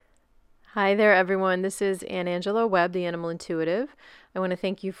Hi there, everyone. This is Ann Angela Webb, the Animal Intuitive. I want to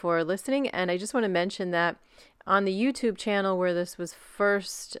thank you for listening, and I just want to mention that on the YouTube channel where this was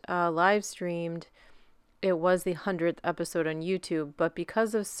first live streamed, it was the 100th episode on YouTube, but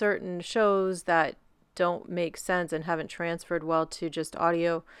because of certain shows that don't make sense and haven't transferred well to just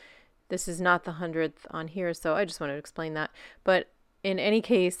audio, this is not the 100th on here, so I just wanted to explain that. But in any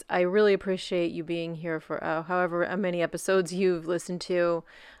case, I really appreciate you being here for however many episodes you've listened to.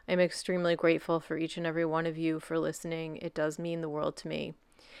 I'm extremely grateful for each and every one of you for listening. It does mean the world to me.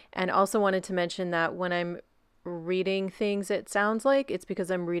 And also wanted to mention that when I'm reading things, it sounds like it's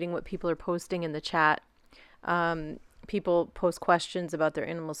because I'm reading what people are posting in the chat. People post questions about their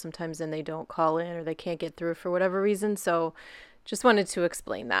animals sometimes and they don't call in or they can't get through for whatever reason. So just wanted to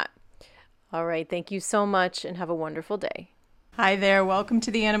explain that. All right. Thank you so much and have a wonderful day. Hi there, welcome to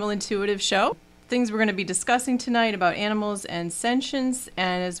the Animal Intuitive Show. Things we're going to be discussing tonight about animals and sentience,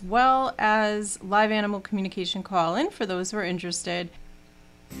 and as well as live animal communication call-in for those who are interested.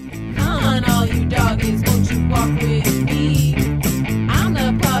 Come on, all you doggies, won't you walk with me? I'm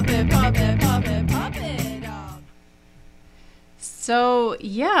the puppet dog. So,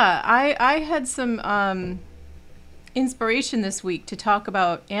 yeah, I had some inspiration this week to talk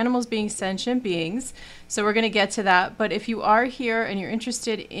about animals being sentient beings. So we're going to get to that. But if you are here and you're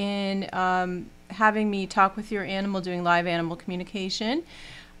interested in having me talk with your animal, doing live animal communication,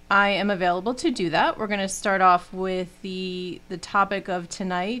 I am available to do that. We're going to start off with the topic of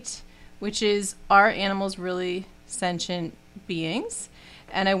tonight, which is, are animals really sentient beings?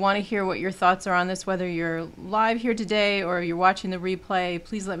 And I want to hear what your thoughts are on this, whether you're live here today or you're watching the replay.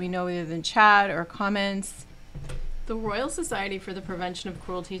 Please let me know either in chat or comments. The Royal Society for the Prevention of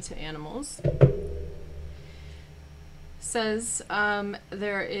Cruelty to Animals says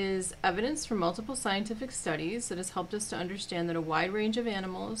there is evidence from multiple scientific studies that has helped us to understand that a wide range of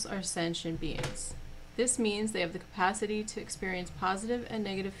animals are sentient beings. This means they have the capacity to experience positive and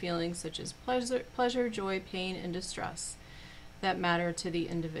negative feelings such as pleasure, joy, pain, and distress that matter to the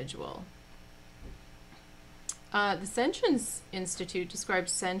individual. The Sentience Institute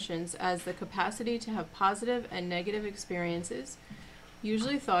describes sentience as the capacity to have positive and negative experiences,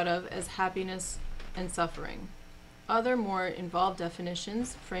 usually thought of as happiness and suffering. Other more involved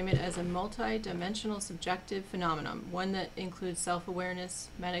definitions frame it as a multi-dimensional subjective phenomenon, one that includes self-awareness,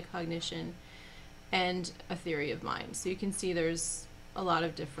 metacognition, and a theory of mind. So you can see there's a lot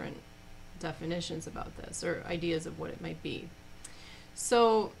of different definitions about this, or ideas of what it might be.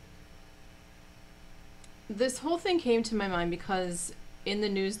 So this whole thing came to my mind because in the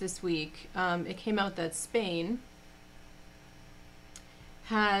news this week, it came out that Spain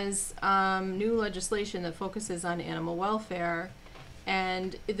has new legislation that focuses on animal welfare,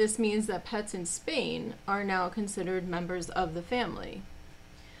 and this means that pets in Spain are now considered members of the family.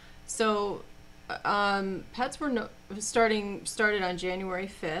 So pets were started on January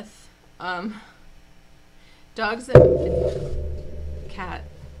 5th. Dogs and cat.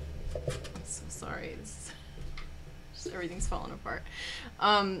 I'm so sorry. Everything's falling apart.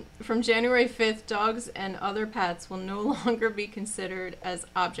 From January 5th, dogs and other pets will no longer be considered as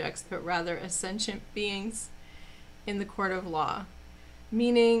objects, but rather as sentient beings in the court of law,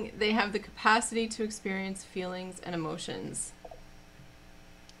 meaning they have the capacity to experience feelings and emotions.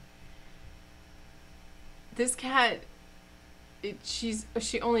 This cat, she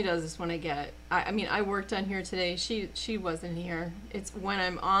only does this when I mean, I worked on here today. She wasn't here. It's when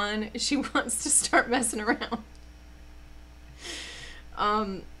I'm on, she wants to start messing around.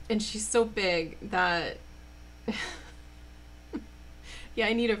 And she's so big that, yeah,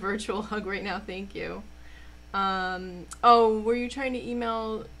 I need a virtual hug right now. Thank you. Oh, were you trying to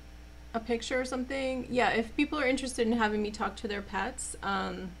email a picture or something? Yeah, if people are interested in having me talk to their pets,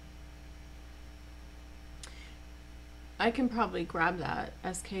 I can probably grab that.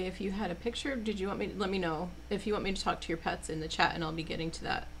 SK, if you had a picture, did you want me to, let me know if you want me to talk to your pets in the chat, and I'll be getting to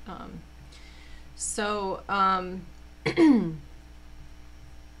that. So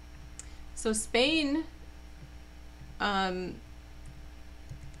Spain has,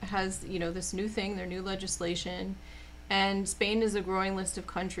 this new thing, their new legislation, and Spain is a growing list of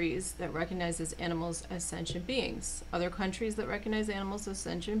countries that recognizes animals as sentient beings. Other countries that recognize animals as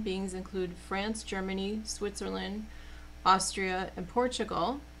sentient beings include France, Germany, Switzerland, Austria, and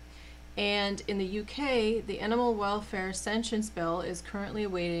Portugal. And in the UK, the Animal Welfare Sentience Bill is currently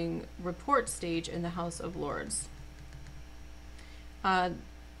awaiting report stage in the House of Lords.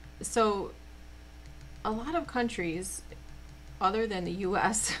 So a lot of countries, other than the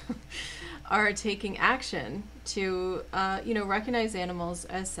US, are taking action to, recognize animals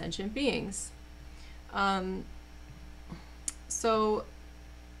as sentient beings. So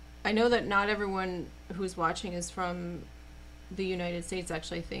I know that not everyone who's watching is from the United States,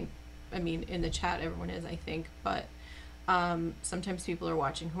 actually. I mean, in the chat, everyone is, I think, but sometimes people are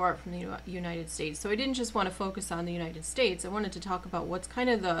watching who aren't from the United States. So I didn't just want to focus on the United States. I wanted to talk about what's kind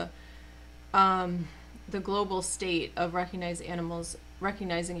of the global state of recognizing animals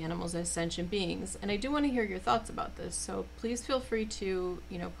as sentient beings. And I do want to hear your thoughts about this. So please feel free to,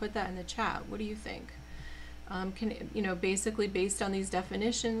 put that in the chat. What do you think? Basically based on these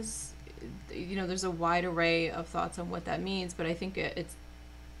definitions, there's a wide array of thoughts on what that means, but I think it's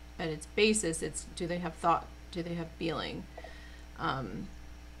at its basis, do they have thought? Do they have feeling?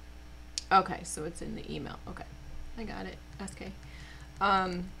 Okay, so it's in the email. Okay, I got it. SK.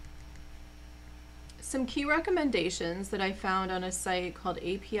 Some key recommendations that I found on a site called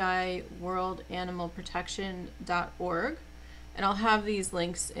APIWorldAnimalProtection.org, and I'll have these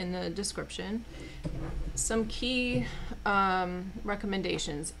links in the description. Some key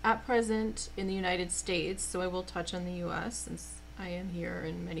recommendations. At present in the United States, so I will touch on the US since I am here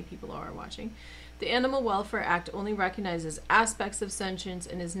and many people are watching, the Animal Welfare Act only recognizes aspects of sentience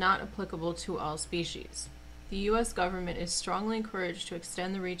and is not applicable to all species. The U.S. government is strongly encouraged to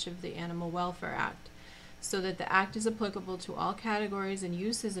extend the reach of the Animal Welfare Act so that the act is applicable to all categories and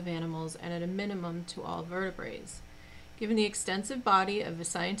uses of animals and at a minimum to all vertebrates. Given the extensive body of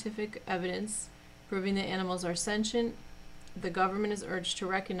scientific evidence proving that animals are sentient, the government is urged to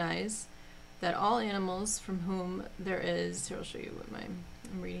recognize that all animals from whom there is, here I'll show you what I'm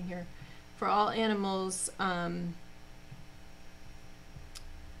reading here, for all animals,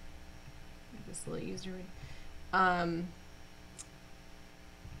 this is a little easier to read.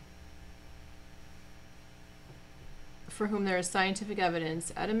 For whom there is scientific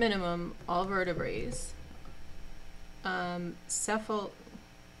evidence, at a minimum, all vertebrates, I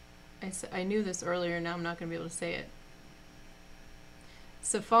knew this earlier, now I'm not going to be able to say it.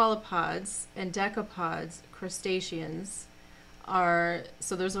 Cephalopods and decapods, crustaceans,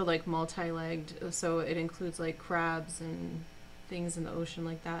 so those are like multi-legged, so it includes like crabs and things in the ocean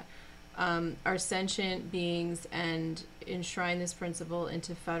like that, are sentient beings and enshrine this principle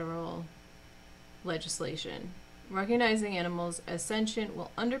into federal legislation. Recognizing animals as sentient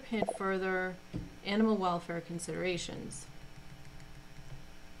will underpin further animal welfare considerations.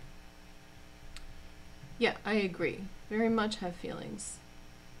 Yeah, I agree. Very much have feelings.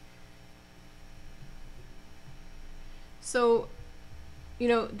 So,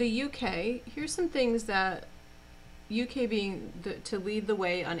 the UK, here's some things that UK being to lead the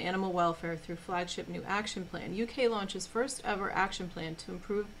way on animal welfare through flagship new action plan. UK launches first ever action plan to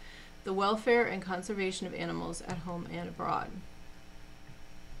improve the welfare and conservation of animals at home and abroad.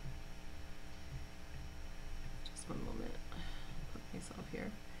 Just one moment. Put myself here.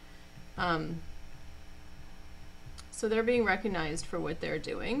 So they're being recognized for what they're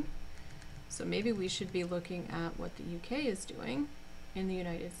doing. So maybe we should be looking at what the UK is doing in the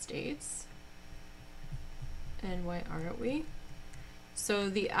United States. And why aren't we? So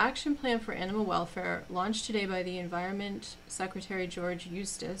the Action Plan for Animal Welfare, launched today by the Environment Secretary George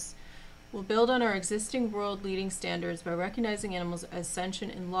Eustace, will build on our existing world-leading standards by recognizing animals as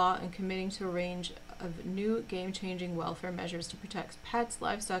sentient in law and committing to a range of new game-changing welfare measures to protect pets,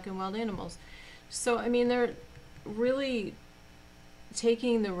 livestock, and wild animals. So, I mean, they're really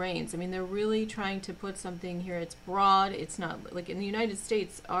taking the reins. I mean, they're really trying to put something here. It's broad. It's not like in the United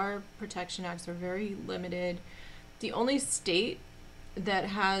States, our protection acts are very limited. The only state that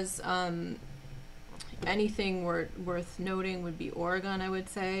has anything worth noting would be Oregon, I would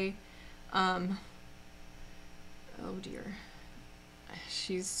say. Oh dear.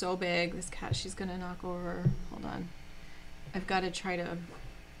 She's so big, this cat, she's gonna knock over. Hold on. I've got to try to...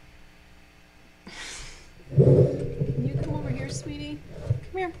 Can you come over here, sweetie?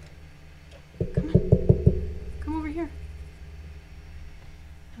 Come here. Come on. Come over here.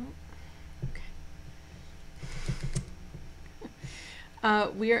 Oh,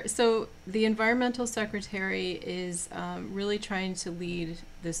 okay. So the environmental secretary is really trying to lead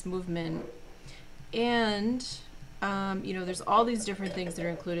this movement, and there's all these different things that are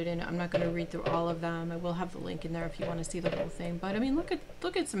included in it. I'm not going to read through all of them. I will have the link in there if you want to see the whole thing. But I mean, look at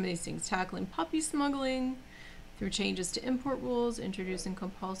some of these things: tackling puppy smuggling through changes to import rules, introducing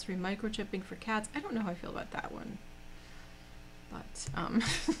compulsory microchipping for cats. I don't know how I feel about that one, but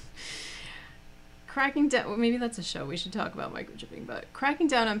cracking down. Well, maybe that's a show. We should talk about microchipping. But cracking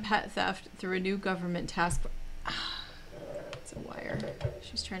down on pet theft through a new government task. It's a wire.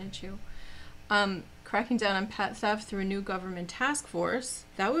 She's trying to chew. Cracking down on pet theft through a new government task force.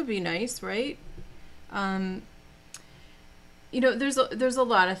 That would be nice, right? there's a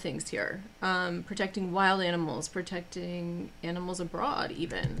lot of things here. Protecting wild animals, protecting animals abroad,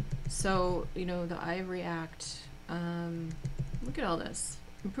 even. So the Ivory Act. Look at all this.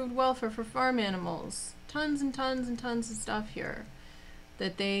 Improved welfare for farm animals. Tons and tons and tons of stuff here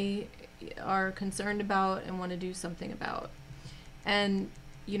that they are concerned about and want to do something about. And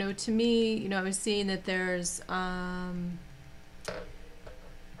to me, I was seeing that there's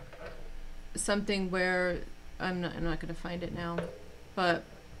something where I'm not going to find it now, but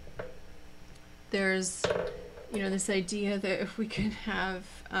there's this idea that if we could have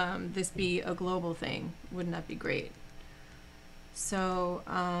this be a global thing, wouldn't that be great? So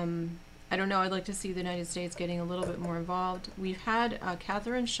I don't know, I'd like to see the United States getting a little bit more involved. We've had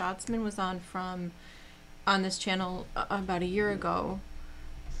Catherine Schatzman was on this channel about a year ago,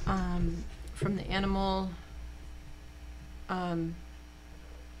 from the animal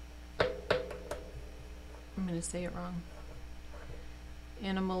I'm going to say it wrong.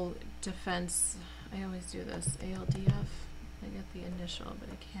 Animal Defense. I always do this. ALDF. I get the initial, but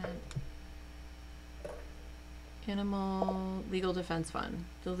I can't. Animal Legal Defense Fund.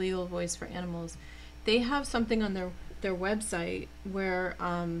 The legal voice for animals. They have something on their website where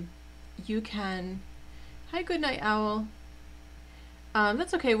you can. Hi, Good Night Owl.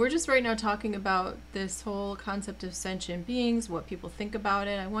 That's okay. We're just right now talking about this whole concept of sentient beings, what people think about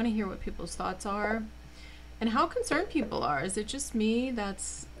it. I want to hear what people's thoughts are. And how concerned people are. Is it just me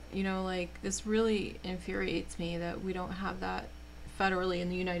that's, this really infuriates me that we don't have that federally in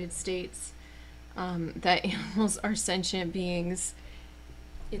the United States, that animals are sentient beings.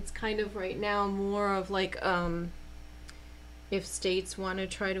 It's kind of right now more of like, if states want to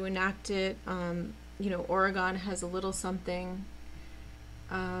try to enact it, Oregon has a little something.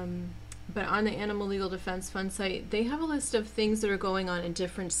 But on the Animal Legal Defense Fund site, they have a list of things that are going on in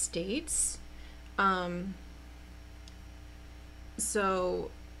different states.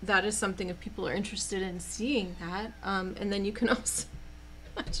 So that is something if people are interested in seeing that. And then you can also,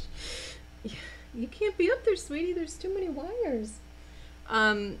 you can't be up there, sweetie. There's too many wires.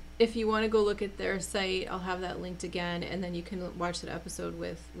 If you want to go look at their site, I'll have that linked again. And then you can watch that episode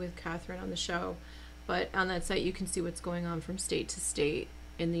with Catherine on the show. But on that site, you can see what's going on from state to state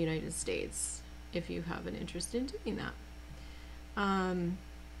in the United States, if you have an interest in doing that.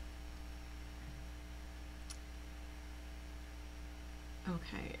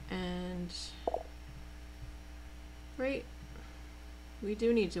 Okay, and right, we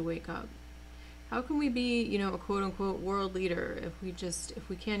do need to wake up. How can we be, a quote unquote world leader if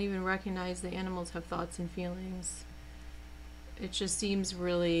we can't even recognize that animals have thoughts and feelings? It just seems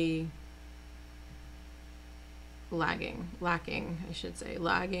really lacking, I should say,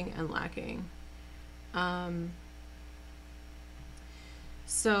 lagging and lacking.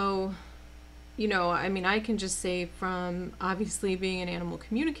 So, I can just say from obviously being an animal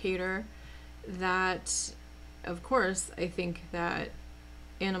communicator that, of course, I think that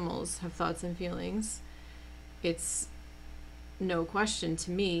animals have thoughts and feelings. It's no question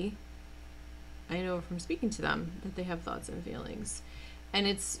to me. I know from speaking to them that they have thoughts and feelings. And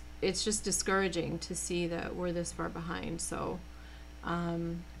it's just discouraging to see that we're this far behind. So,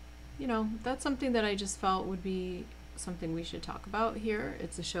 that's something that I just felt would be something we should talk about here.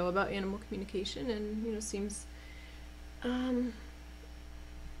 It's a show about animal communication and, seems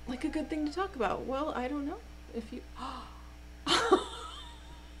like a good thing to talk about. Well, I don't know if you...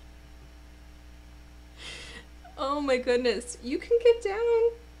 Oh my goodness. You can get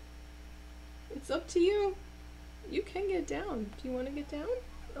down. It's up to you. You can get down. Do you want to get down?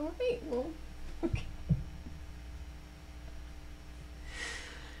 All right. Well, okay.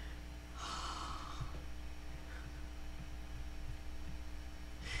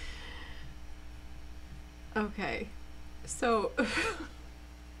 Okay. So,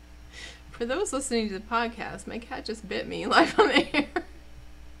 for those listening to the podcast, my cat just bit me live on the air.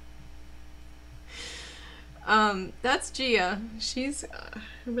 That's Gia. She's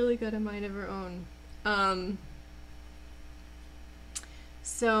really got a mind of her own.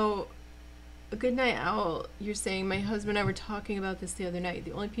 So, Good Night Owl, you're saying, my husband and I were talking about this the other night.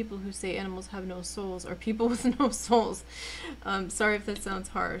 The only people who say animals have no souls are people with no souls. Sorry if that sounds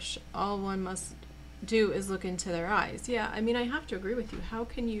harsh. All one must do is look into their eyes. Yeah, I have to agree with you. How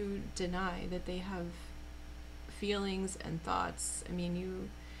can you deny that they have feelings and thoughts?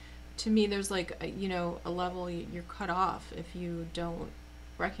 To me, there's like, a level you're cut off if you don't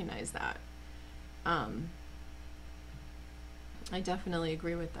recognize that. I definitely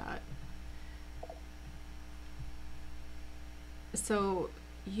agree with that. So,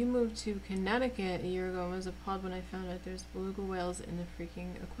 you moved to Connecticut a year ago and was appalled when I found out there's beluga whales in the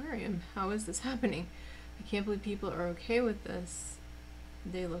freaking aquarium. How is this happening? I can't believe people are okay with this.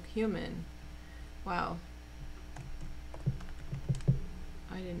 They look human. Wow.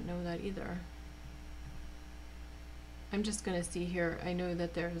 I didn't know that either. I'm just going to see here. I know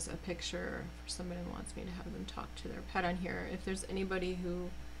that there's a picture for somebody who wants me to have them talk to their pet on here. If there's anybody who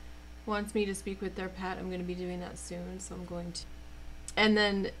wants me to speak with their pet, I'm going to be doing that soon, so I'm going to. And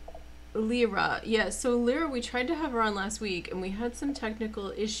then Lyra. Yeah, so Lyra, we tried to have her on last week, and we had some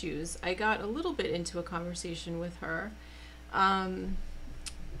technical issues. I got a little bit into a conversation with her.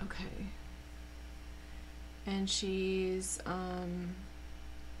 Okay. And she's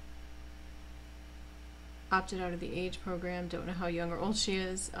opted out of the age program. Don't know how young or old she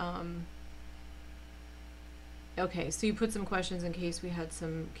is. Okay, so you put some questions in case we had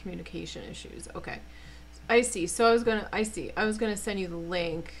some communication issues. Okay, I see. So I was gonna send you the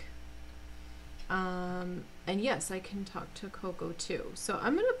link. And yes, I can talk to Coco too. So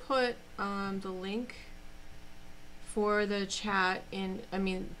I'm gonna put the link for the chat in.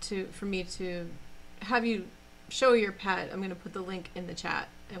 For me to have you show your pet. I'm gonna put the link in the chat.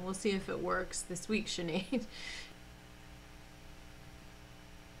 And we'll see if it works this week, Sinead.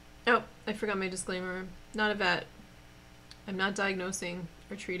 Oh, I forgot my disclaimer. Not a vet. I'm not diagnosing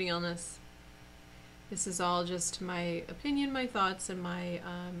or treating illness. This is all just my opinion, my thoughts, and my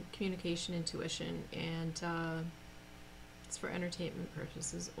communication intuition, and it's for entertainment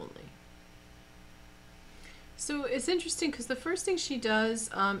purposes only. So it's interesting because the first thing she does,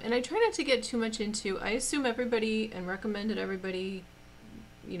 and I try not to get too much into, I assume everybody and recommended everybody,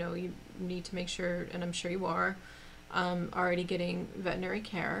 you need to make sure, and I'm sure you are, already getting veterinary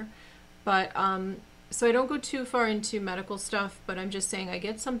care. But, so I don't go too far into medical stuff, but I'm just saying I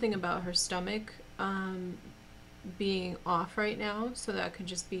get something about her stomach being off right now. So that could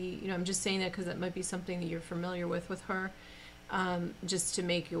just be, I'm just saying that because that might be something that you're familiar with her, just to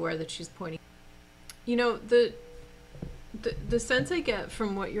make you aware that she's pointing. The sense I get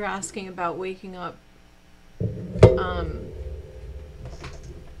from what you're asking about waking up,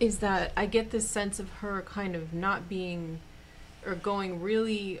 is that I get this sense of her kind of not being, or going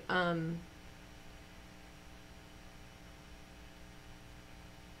really, I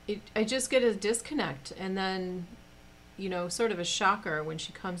just get a disconnect, and then, sort of a shocker when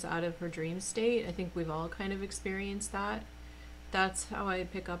she comes out of her dream state. I think we've all kind of experienced that. That's how I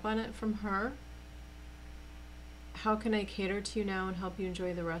pick up on it from her. How can I cater to you now and help you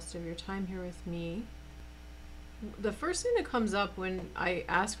enjoy the rest of your time here with me? The first thing that comes up when I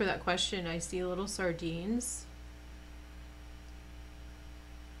ask her that question, I see little sardines.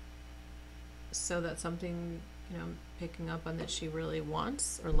 So that's something, I'm picking up on that she really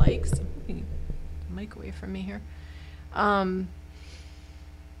wants or likes. I'm moving the mic away from me here.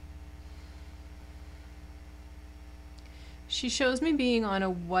 She shows me being on a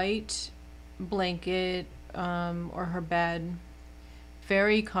white blanket or her bed,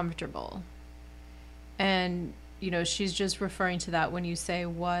 very comfortable. And she's just referring to that when you say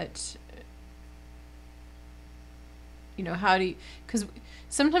what, how do you, because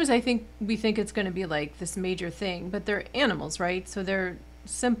sometimes we think it's going to be like this major thing, but they're animals, right? So they're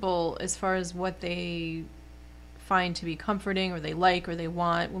simple as far as what they find to be comforting, or they like, or they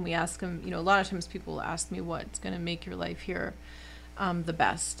want. When we ask them, a lot of times people will ask me what's going to make your life here the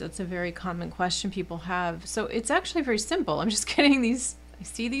best. That's a very common question people have. So it's actually very simple. I'm just getting these, I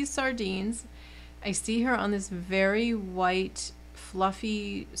see these sardines. I see her on this very white,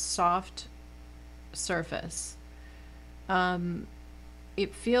 fluffy, soft surface.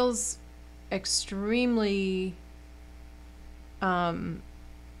 It feels extremely, like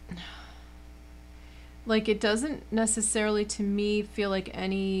it doesn't necessarily, to me, feel like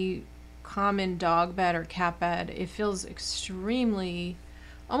any common dog bed or cat bed. It feels extremely,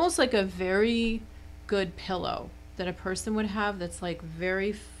 almost like a very good pillow that a person would have, that's like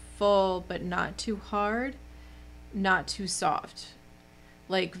very full, but not too hard, not too soft,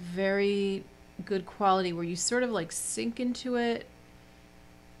 like very good quality, where you sort of like sink into it,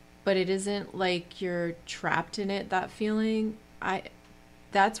 but it isn't like you're trapped in it, that feeling.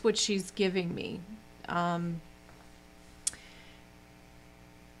 That's what she's giving me. I'll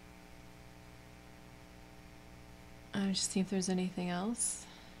just see if there's anything else.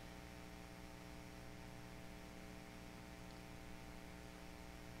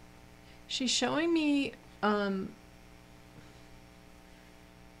 She's showing me,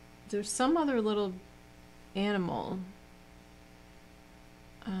 there's some other little animal.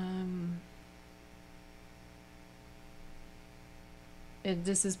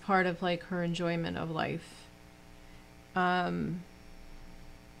 This is part of like her enjoyment of life.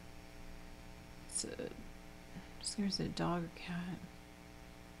 There's a dog or cat.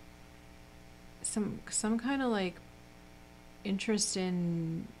 some kind of like interest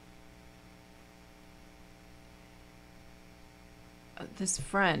in this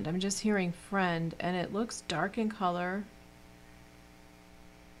friend. I'm just hearing friend, and it looks dark in color.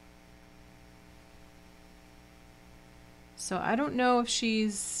 So I don't know if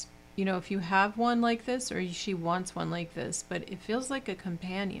she's, if you have one like this or she wants one like this, but it feels like a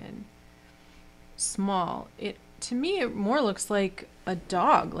companion. Small. To me, it more looks like a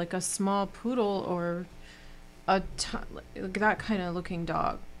dog, like a small poodle or like that kind of looking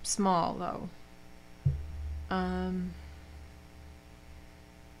dog. Small though.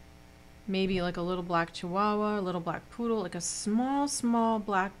 Maybe like a little black chihuahua, a little black poodle, like a small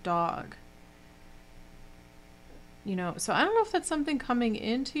black dog. So I don't know if that's something coming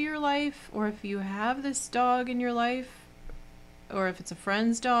into your life or if you have this dog in your life or if it's a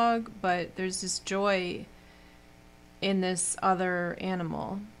friend's dog, but there's this joy in this other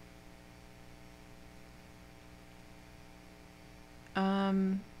animal.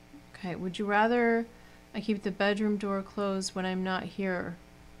 Okay, would you rather I keep the bedroom door closed when I'm not here?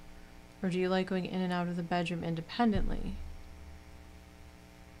 Or do you like going in and out of the bedroom independently?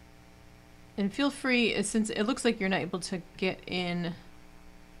 And feel free, since it looks like you're not able to get in.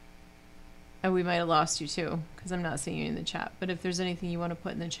 Oh, we might have lost you too, because I'm not seeing you in the chat. But if there's anything you want to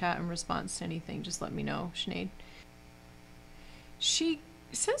put in the chat in response to anything, just let me know, Sinead. She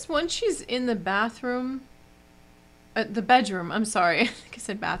says once she's in the bathroom, the bedroom, I'm sorry, I think I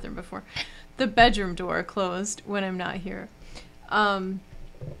said bathroom before. The bedroom door closed when I'm not here.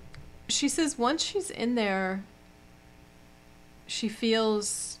 She says once she's in there, she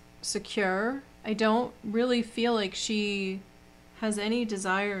feels secure. I don't really feel like she has any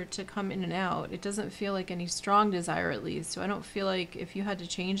desire to come in and out. It doesn't feel like any strong desire, at least. So I don't feel like if you had to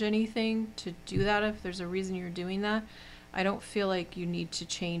change anything to do that, if there's a reason you're doing that, I don't feel like you need to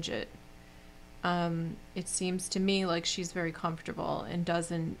change it. It seems to me like she's very comfortable and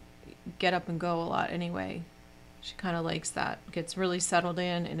doesn't get up and go a lot anyway. She kind of likes that, gets really settled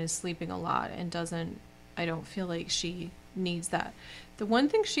in and is sleeping a lot and I don't feel like she needs that. The one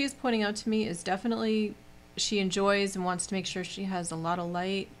thing she is pointing out to me is definitely she enjoys and wants to make sure she has a lot of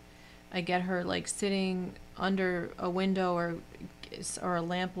light. I get her like sitting under a window or a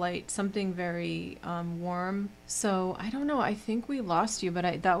lamp light, something very warm. So I don't know, I think we lost you,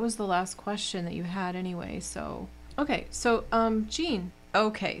 but that was the last question that you had anyway. So okay, so Jean.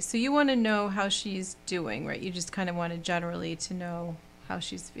 Okay, so you want to know how she's doing, right? You just kind of wanted generally to know how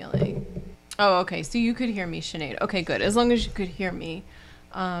she's feeling. Oh, okay, so you could hear me, Sinead. Okay, good, as long as you could hear me.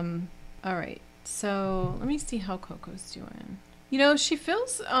 All right, so let me see how Coco's doing. She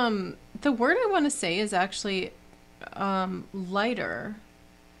feels, the word I want to say is actually lighter.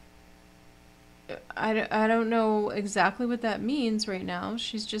 I don't know exactly what that means right now.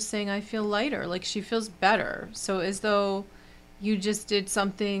 She's just saying, I feel lighter, like she feels better. So as though you just did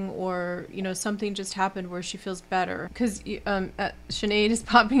something or, something just happened where she feels better. Because Sinead is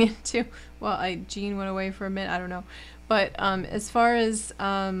popping in too. Well, Jean went away for a minute. I don't know. But as far as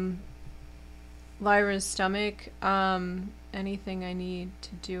Lyra's stomach, anything I need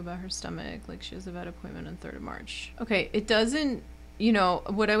to do about her stomach, like she has a vet appointment on 3rd of March. Okay, it doesn't,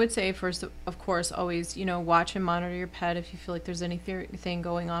 what I would say first, of course, always, watch and monitor your pet. If you feel like there's anything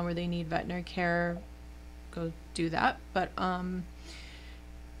going on where they need veterinary care, go do that. But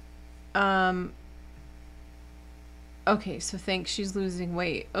okay, so thanks, she's losing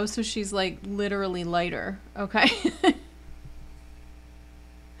weight. Oh, so she's like literally lighter. Okay.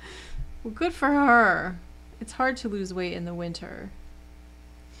 Well, good for her. It's hard to lose weight in the winter.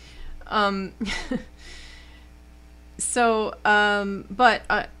 So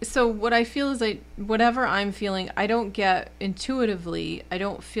what I feel is whatever I'm feeling, I don't get intuitively, I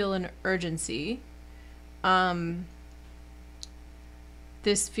don't feel an urgency.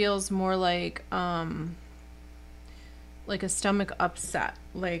 This feels more like a stomach upset.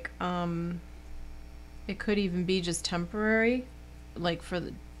 Like, it could even be just temporary, like for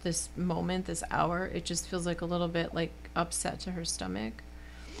this moment, this hour. It just feels like a little bit like upset to her stomach.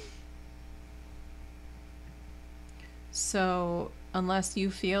 So unless you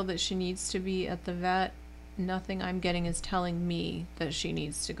feel that she needs to be at the vet, nothing I'm getting is telling me that she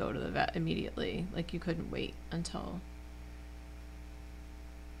needs to go to the vet immediately. Like you couldn't wait until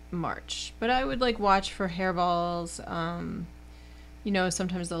March. But I would watch for hairballs.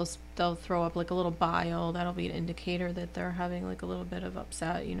 Sometimes they'll throw up like a little bile. That'll be an indicator that they're having like a little bit of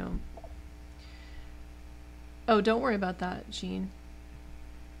upset, Oh, don't worry about that, Jean.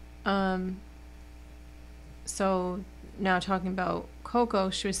 So now talking about Coco,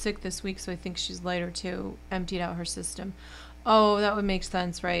 she was sick this week, so I think she's lighter too. Emptied out her system. Oh, that would make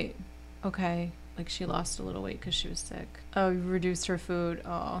sense, right? Okay. Like she lost a little weight because she was sick. Oh, you reduced her food.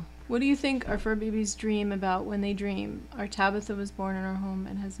 Oh. What do you think our fur babies dream about when they dream? Our Tabitha was born in our home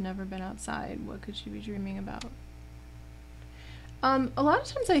and has never been outside. What could she be dreaming about? A lot of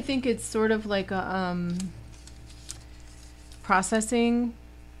times I think it's sort of like a processing,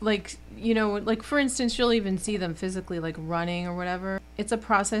 like, you know, like for instance, you'll even see them physically like running or whatever. It's a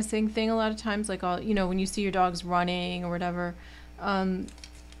processing thing a lot of times, like all, you know, when you see your dogs running or whatever,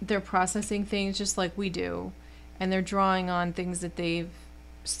 they're processing things just like we do, and they're drawing on things that they've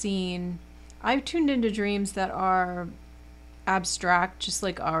seen. I've tuned into dreams that are abstract, just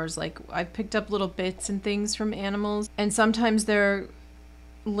like ours. Like I've picked up little bits and things from animals, and sometimes they're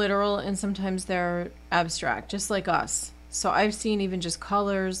literal and sometimes they're abstract, just like us. So I've seen even just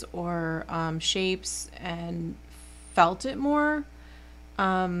colors or shapes and felt it more.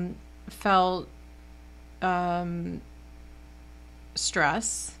 Felt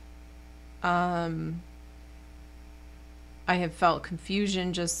stress. I have felt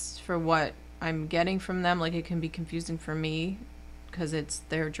confusion just for what I'm getting from them. Like it can be confusing for me because it's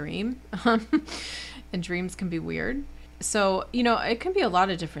their dream. And dreams can be weird. So, you know, it can be a lot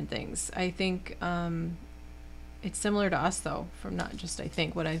of different things. I think it's similar to us though, from not just I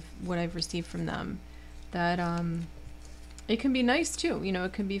think what I've received from them, that it can be nice too. You know,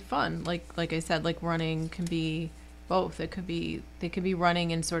 it can be fun. Like I said, like running can be both. They could be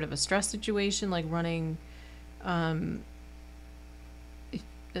running in sort of a stress situation, like running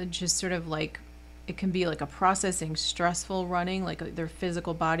just sort of like, it can be like a processing stressful running, like their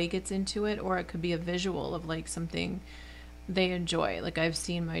physical body gets into it, or it could be a visual of like something they enjoy. Like I've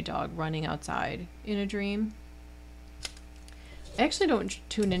seen my dog running outside in a dream. I actually don't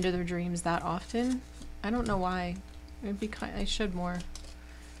tune into their dreams that often. I don't know why. I should more.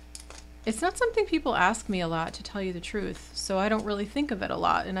 It's not something people ask me a lot, to tell you the truth, so I don't really think of it a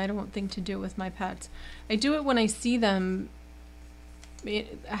lot, and I don't think to do it with my pets. I do it when I see them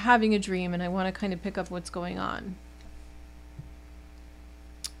having a dream and I want to kind of pick up what's going on.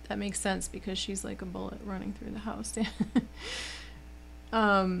 That makes sense because she's like a bullet running through the house.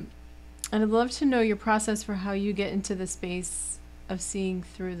 And I'd love to know your process for how you get into the space of seeing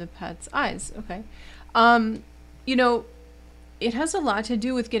through the pet's eyes. Okay. You know, it has a lot to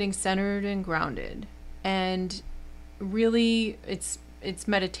do with getting centered and grounded, and really it's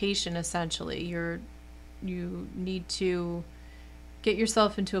meditation essentially. You need to get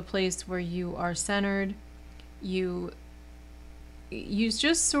yourself into a place where you are centered. You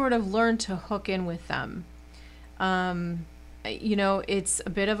just sort of learn to hook in with them. You know, it's a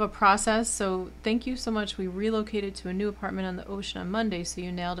bit of a process. So thank you so much. We relocated to a new apartment on the ocean on Monday, so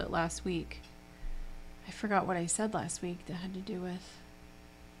you nailed it last week. I forgot what I said last week that had to do with.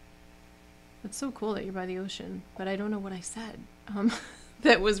 It's so cool that you're by the ocean, but I don't know what I said.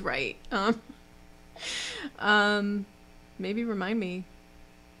 That was right. Maybe remind me.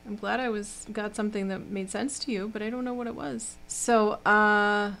 I'm glad I got something that made sense to you, but I don't know what it was. So,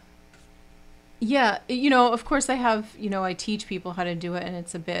 yeah, you know, of course I have, you know, I teach people how to do it, and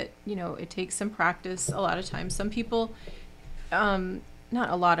it's a bit, you know, it takes some practice a lot of times. Some people, not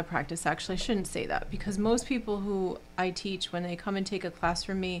a lot of practice, actually. I shouldn't say that, because most people who I teach, when they come and take a class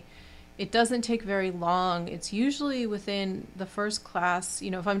from me, it doesn't take very long. It's usually within the first class, you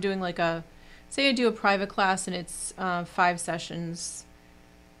know, if I'm doing like say I do a private class and it's 5 sessions,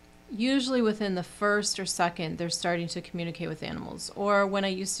 usually within the first or second, they're starting to communicate with animals. Or when I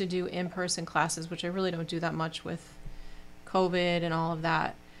used to do in-person classes, which I really don't do that much with COVID and all of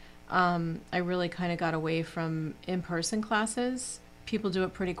that, I really kind of got away from in-person classes. People do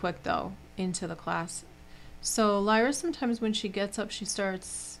it pretty quick, though, into the class. So Lyra, sometimes when she gets up, she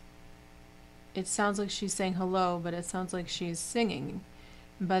starts, it sounds like she's saying hello, but it sounds like she's singing.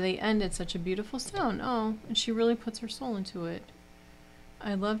 By the end, it's such a beautiful sound. Oh, and she really puts her soul into it.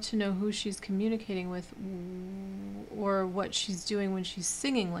 I love to know who she's communicating with or what she's doing when she's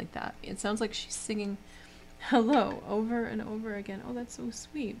singing like that. It sounds like she's singing hello over and over again. Oh, that's so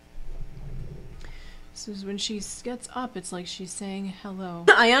sweet. So when she gets up, it's like she's saying hello.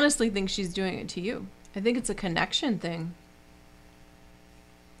 I honestly think she's doing it to you. I think it's a connection thing.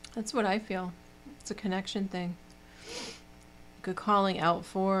 That's what I feel. It's a connection thing. Good calling out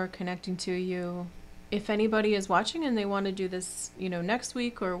for, connecting to you. If anybody is watching and they want to do this, you know, next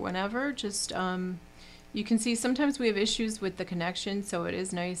week or whenever, just you can see sometimes we have issues with the connection, so it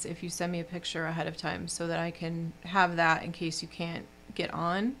is nice if you send me a picture ahead of time so that I can have that in case you can't get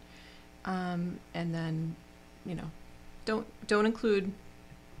on. And then, you know, don't include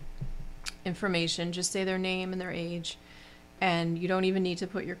information, just say their name and their age, and you don't even need to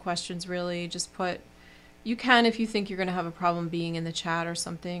put your questions really. Just put You can if you think you're going to have a problem being in the chat or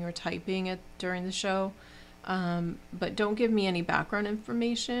something or typing it during the show. But don't give me any background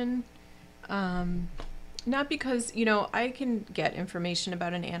information. Not because, I can get information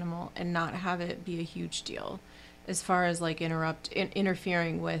about an animal and not have it be a huge deal as far as like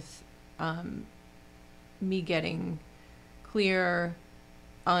interfering with me getting clear,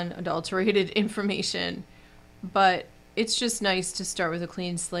 unadulterated information. But it's just nice to start with a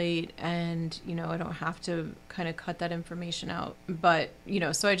clean slate and, I don't have to kind of cut that information out. But,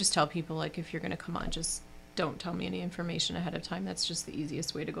 so I just tell people, like, if you're going to come on, just don't tell me any information ahead of time. That's just the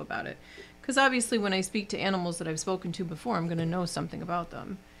easiest way to go about it. Because obviously when I speak to animals that I've spoken to before, I'm going to know something about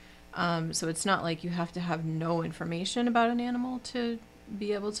them. So it's not like you have to have no information about an animal to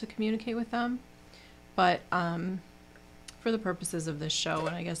be able to communicate with them. But for the purposes of this show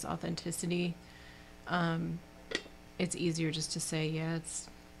and I guess authenticity, it's easier just to say, I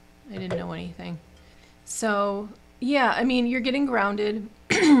didn't know anything. So, yeah, I mean, you're getting grounded.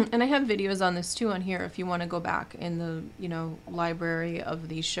 And I have videos on this too on here if you want to go back in the, library of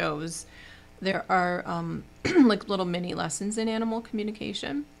these shows. There are like little mini lessons in animal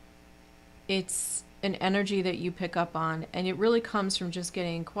communication. It's an energy that you pick up on, and it really comes from just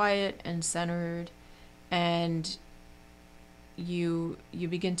getting quiet and centered, and you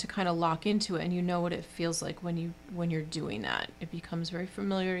begin to kind of lock into it, and you know what it feels like when you're doing that. It becomes very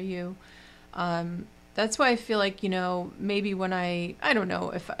familiar to you. That's why I feel like, maybe when I don't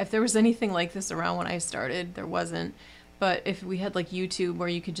know if there was anything like this around when I started. There wasn't. But if we had like YouTube where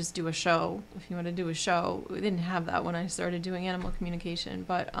you could just do a show, if you want to do a show, we didn't have that when I started doing animal communication.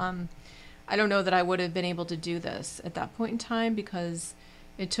 But I don't know that I would have been able to do this at that point in time because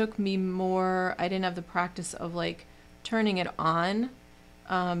it took me more. I didn't have the practice of like turning it on.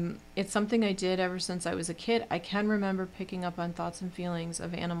 It's something I did ever since I was a kid. I can remember picking up on thoughts and feelings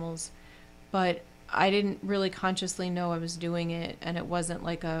of animals, but I didn't really consciously know I was doing it, and it wasn't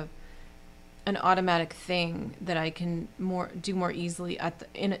like an automatic thing that I can do more easily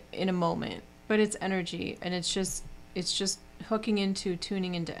in a moment. But it's energy, and it's just tuning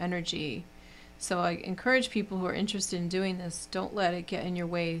into energy. So I encourage people who are interested in doing this, don't let it get in your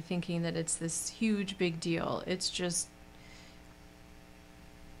way thinking that it's this huge big deal. It's just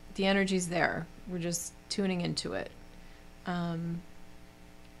the energy's there. We're just tuning into it.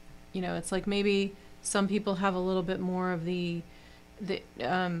 It's like maybe some people have a little bit more of an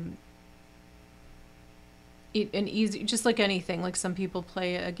easy, just like anything, like some people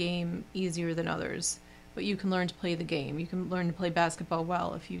play a game easier than others, but you can learn to play the game. You can learn to play basketball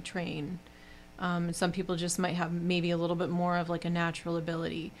well if you train. And some people just might have maybe a little bit more of like a natural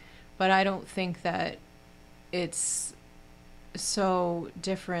ability, but I don't think that it's so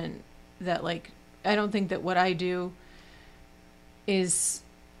different that like, I don't think that what I do is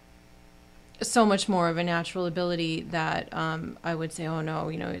so much more of a natural ability that I would say, oh no,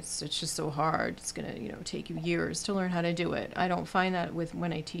 it's just so hard. It's gonna, take you years to learn how to do it. I don't find that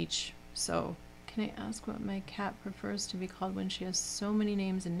when I teach. So, can I ask what my cat prefers to be called when she has so many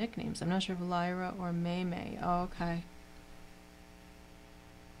names and nicknames? I'm not sure if Lyra or May May. Oh, okay.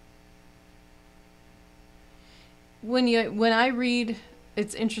 When I read,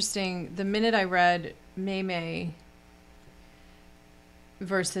 it's interesting. The minute I read May May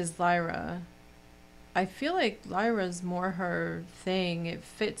versus Lyra, I feel like Lyra's more her thing. It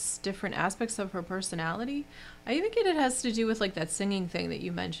fits different aspects of her personality. I even get it has to do with like that singing thing that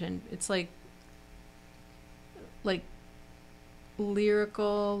you mentioned. It's like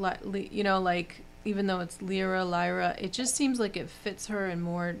lyrical, like even though it's Lyra, it just seems like it fits her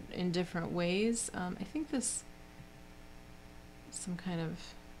in different ways. I think this some kind of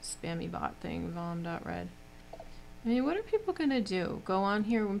spammy bot thing, vom.red. I mean, what are people going to do? Go on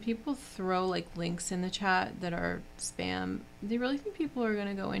here when people throw like links in the chat that are spam? Do you really think people are going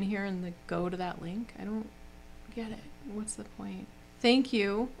to go in here and like, go to that link? I don't get it. What's the point? Thank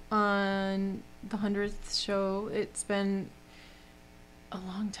you on the 100th show. It's been a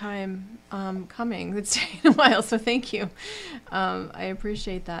long time coming. It's taken a while, so thank you. I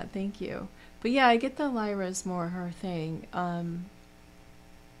appreciate that. Thank you. But yeah, I get that Lyra's more her thing. I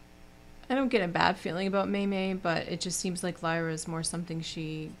don't get a bad feeling about May May, but it just seems like Lyra is more something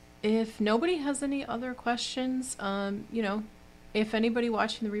if nobody has any other questions, if anybody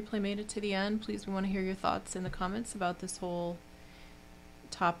watching the replay made it to the end, please, we want to hear your thoughts in the comments about this whole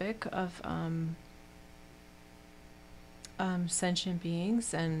topic of sentient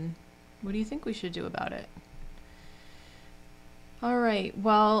beings, and what do you think we should do about it? All right.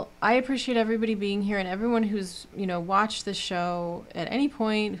 Well, I appreciate everybody being here and everyone who's, watched the show at any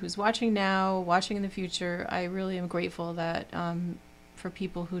point, who's watching now, watching in the future. I really am grateful that for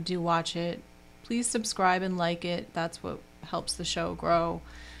people who do watch it please subscribe and like it. That's what helps the show grow.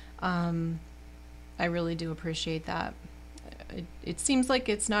 I really do appreciate that. It seems like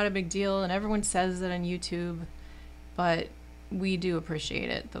it's not a big deal, and everyone says it on YouTube, but we do appreciate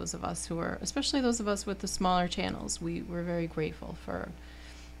it. Those of us who are, especially those of us with the smaller channels, we're very grateful for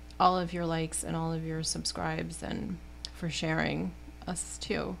all of your likes and all of your subscribes and for sharing us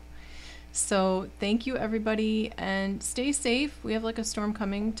too. So thank you, everybody, and stay safe. We have like a storm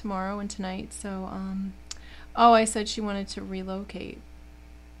coming tomorrow and tonight. So, oh, I said she wanted to relocate.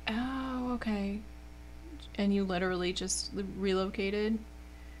 Oh, okay. And you literally just relocated?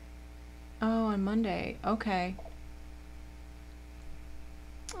 Oh, on Monday. Okay.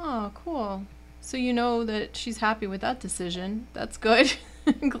 Oh, cool. So you know that she's happy with that decision. That's good.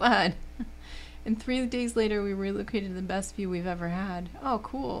 I'm glad. And 3 days later, we relocated to the best view we've ever had. Oh,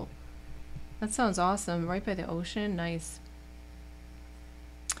 cool. That sounds awesome. Right by the ocean. Nice.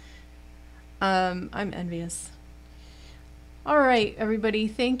 I'm envious. All right, everybody.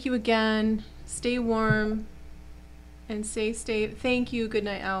 Thank you again. Stay warm and stay. Thank you, Good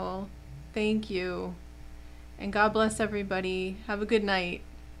Night Owl. Thank you. And God bless everybody. Have a good night.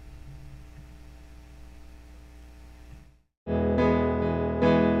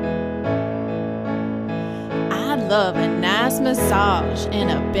 I love a nice massage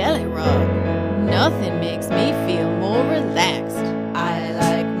and a belly rub. Nothing makes me feel more relaxed. I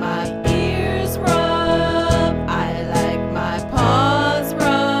like my ears rub. I like my paws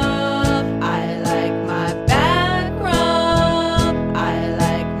rub. I like my back rub. I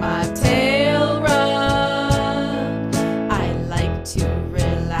like my tail rub. I like to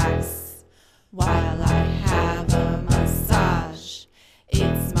relax while I have a massage.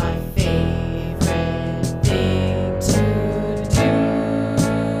 It's my favorite thing to do.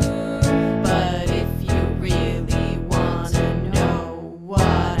 But if you really want to know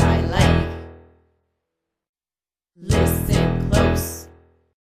what I like, listen close.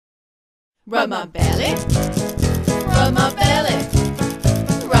 Rub my belly, rub my belly,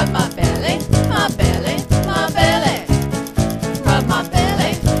 rub my belly, my belly, my belly. Rub my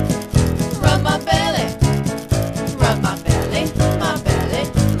belly, rub my belly, rub my belly, my belly,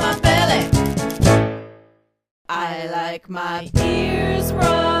 my belly. I like my ears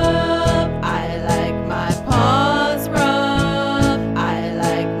rub. I like my paws rub. I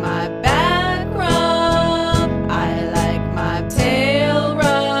like my back rub. I like my tail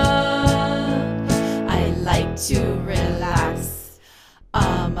rub. I like to relax.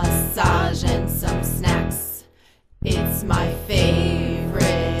 A massage and some snacks. It's my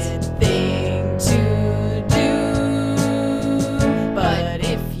favorite thing to do. But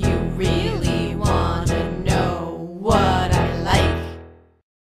if you really want to know what I like,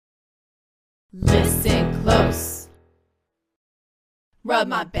 listen close. Rub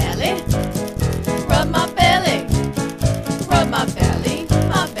my belly, rub my belly, rub my belly.